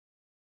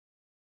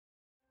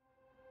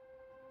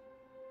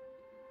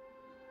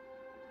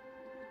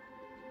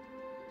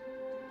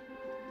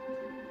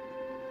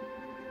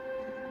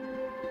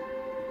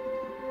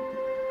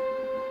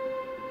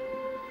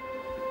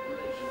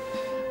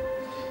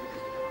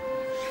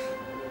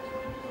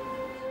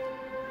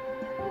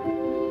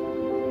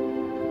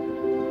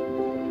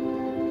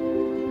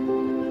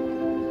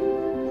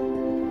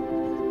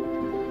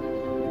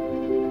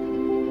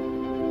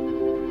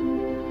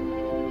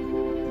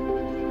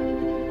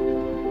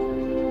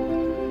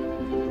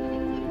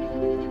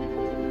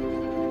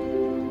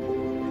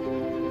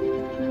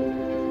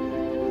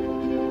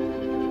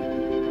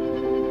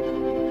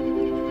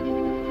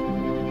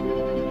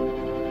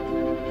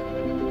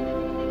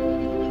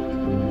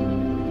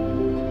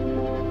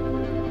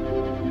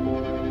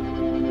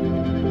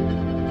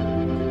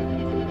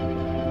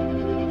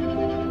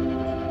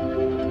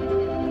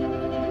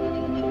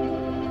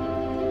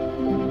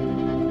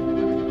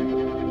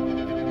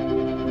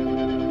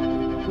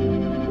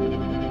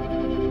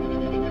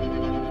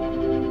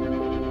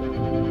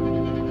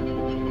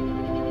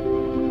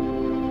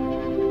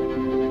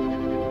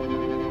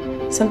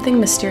Something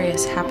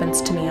mysterious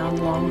happens to me on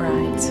long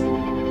rides.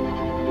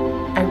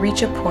 I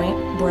reach a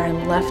point where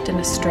I'm left in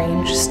a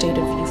strange state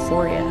of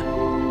euphoria,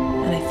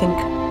 and I think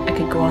I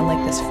could go on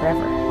like this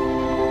forever.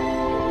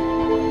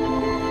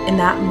 In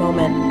that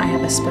moment, I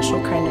have a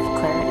special kind of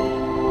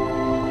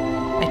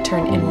clarity. I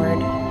turn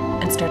inward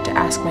and start to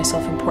ask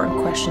myself important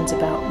questions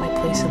about my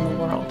place in the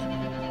world,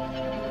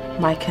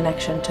 my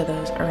connection to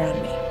those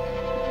around me.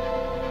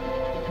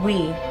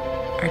 We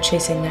are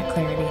chasing that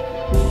clarity.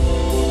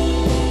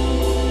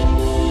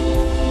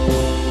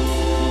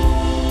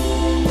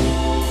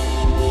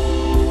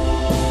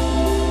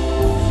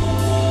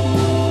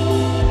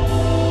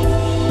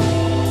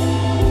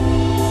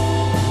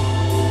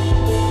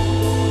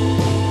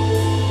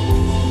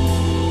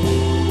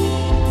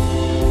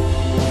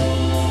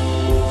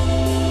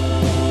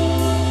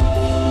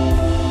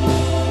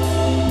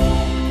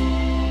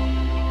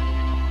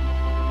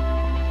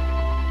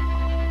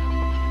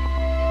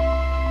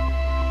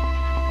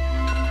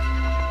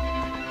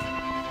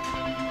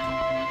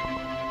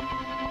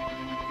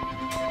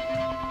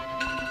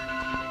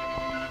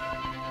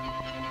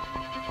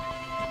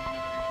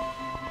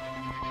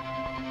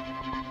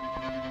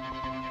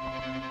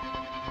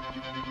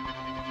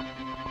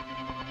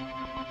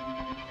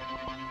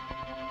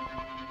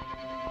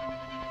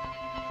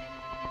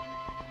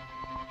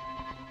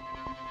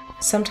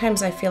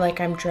 Sometimes I feel like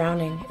I'm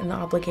drowning in the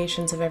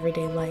obligations of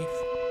everyday life.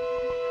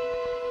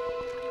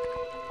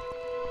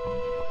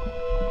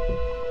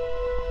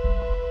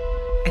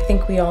 I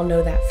think we all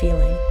know that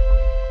feeling.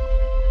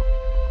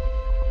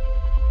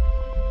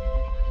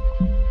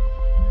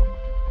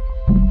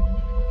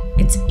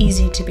 It's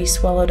easy to be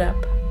swallowed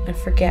up and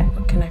forget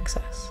what connects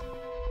us.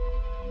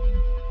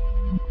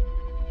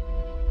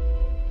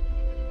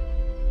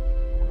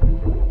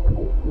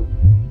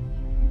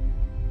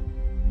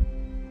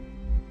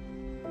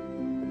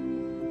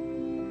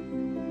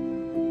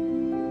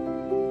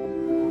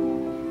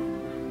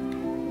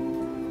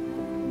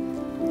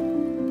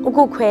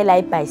 Ukukhwela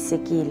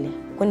ibhayisikile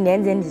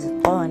kundenze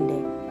ndiziqonde,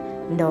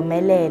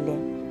 ndomelele,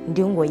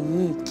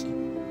 ndingoyiki.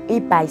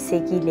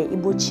 Ibhayisikile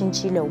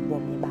ibutshintshile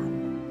ubomi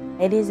bam.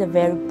 It is a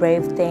very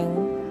brave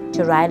thing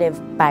to ride a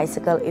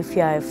bicycle if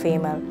you are a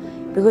female,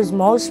 because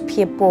most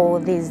people,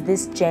 there's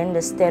this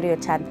gender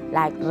stereotype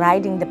like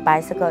riding the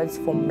bicycle is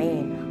for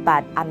men,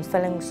 but I'm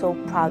feeling so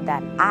proud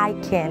that I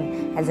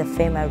can, as a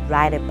female,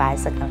 ride a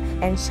bicycle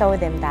and show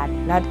them that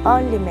not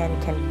only men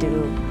can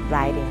do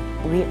riding,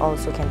 we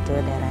also can do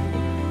the riding.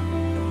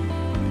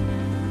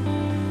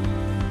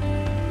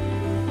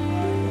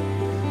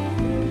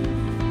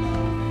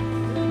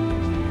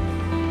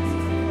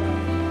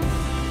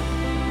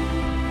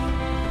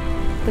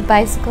 The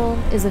bicycle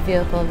is a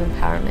vehicle of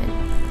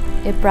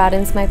empowerment. It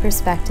broadens my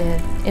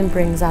perspective and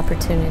brings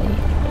opportunity.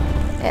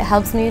 It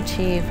helps me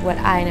achieve what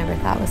I never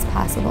thought was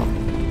possible.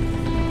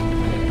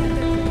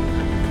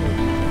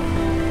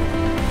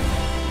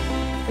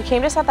 We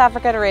came to South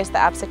Africa to race the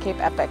Absa Cape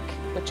Epic,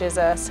 which is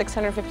a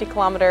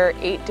 650-kilometer,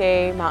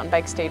 8-day mountain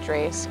bike stage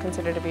race,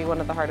 considered to be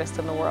one of the hardest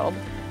in the world.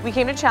 We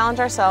came to challenge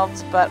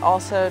ourselves, but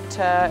also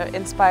to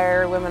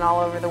inspire women all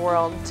over the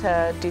world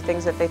to do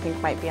things that they think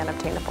might be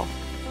unobtainable.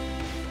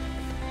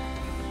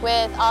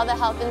 With all the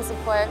help and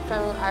support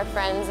from our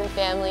friends and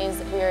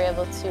families, we were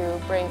able to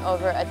bring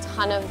over a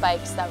ton of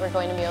bikes that we're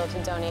going to be able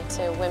to donate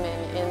to women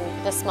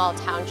in the small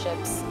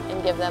townships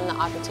and give them the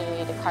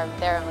opportunity to carve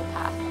their own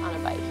path on a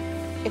bike.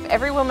 If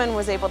every woman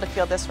was able to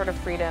feel this sort of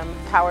freedom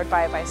powered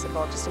by a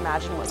bicycle, just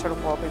imagine what sort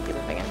of world we'd be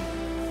living in.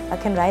 I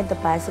can ride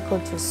the bicycle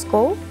to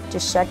school, to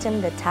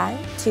shorten the time,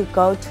 to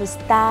go to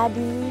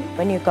study.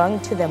 When you're going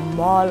to the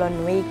mall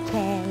on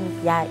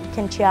weekend, yeah, you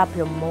can cheer up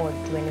your mood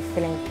when you're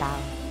feeling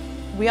down.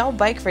 We all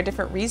bike for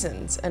different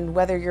reasons, and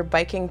whether you're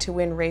biking to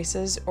win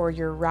races or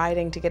you're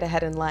riding to get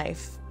ahead in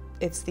life,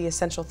 it's the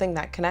essential thing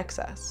that connects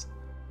us.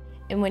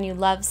 And when you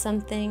love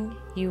something,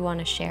 you want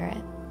to share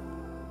it.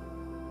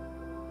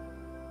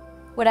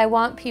 What I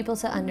want people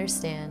to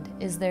understand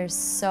is there's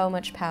so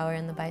much power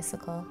in the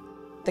bicycle.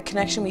 The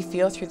connection we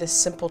feel through this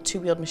simple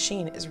two-wheeled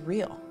machine is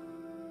real.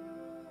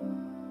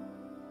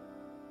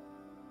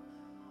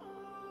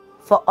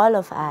 For all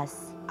of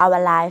us,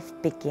 our life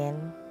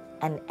begins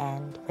and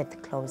end with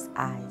closed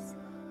eyes.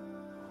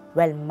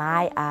 Well,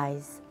 my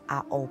eyes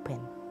are open.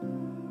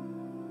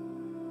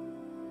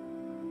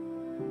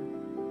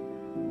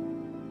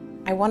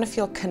 I want to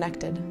feel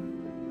connected.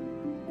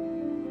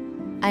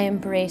 I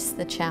embrace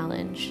the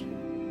challenge.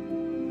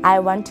 I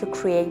want to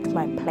create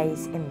my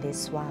place in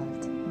this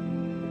world.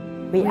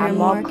 We are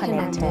more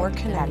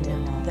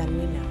connected than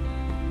we know.